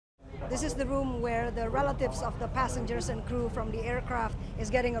This is the room where the relatives of the passengers and crew from the aircraft is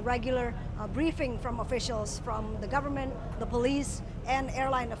getting a regular briefing from officials from the government, the police, and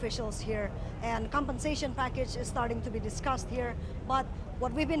airline officials here. And compensation package is starting to be discussed here. But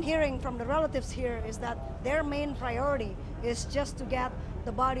what we've been hearing from the relatives here is that their main priority is just to get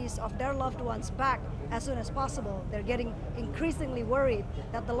the bodies of their loved ones back as soon as possible. They're getting increasingly worried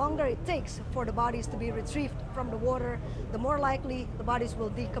that the longer it takes for the bodies to be retrieved from the water, the more likely the bodies will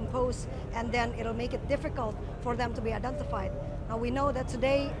decompose, and then it'll make it difficult for them to be identified. Now we know that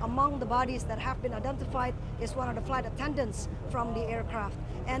today among the bodies that have been identified is one of the flight attendants from the aircraft.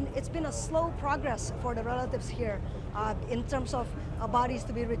 And it's been a slow progress for the relatives here in terms of bodies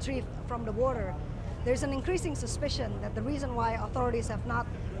to be retrieved from the water. There's an increasing suspicion that the reason why authorities have not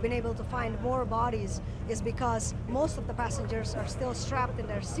been able to find more bodies is because most of the passengers are still strapped in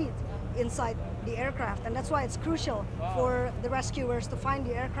their seat inside the aircraft, and that's why it's crucial for the rescuers to find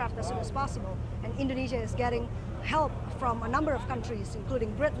the aircraft as soon as possible. And Indonesia is getting help from a number of countries,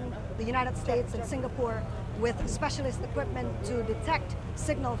 including Britain, the United States, and Singapore, with specialist equipment to detect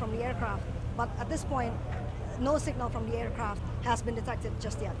signal from the aircraft. But at this point, no signal from the aircraft has been detected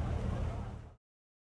just yet.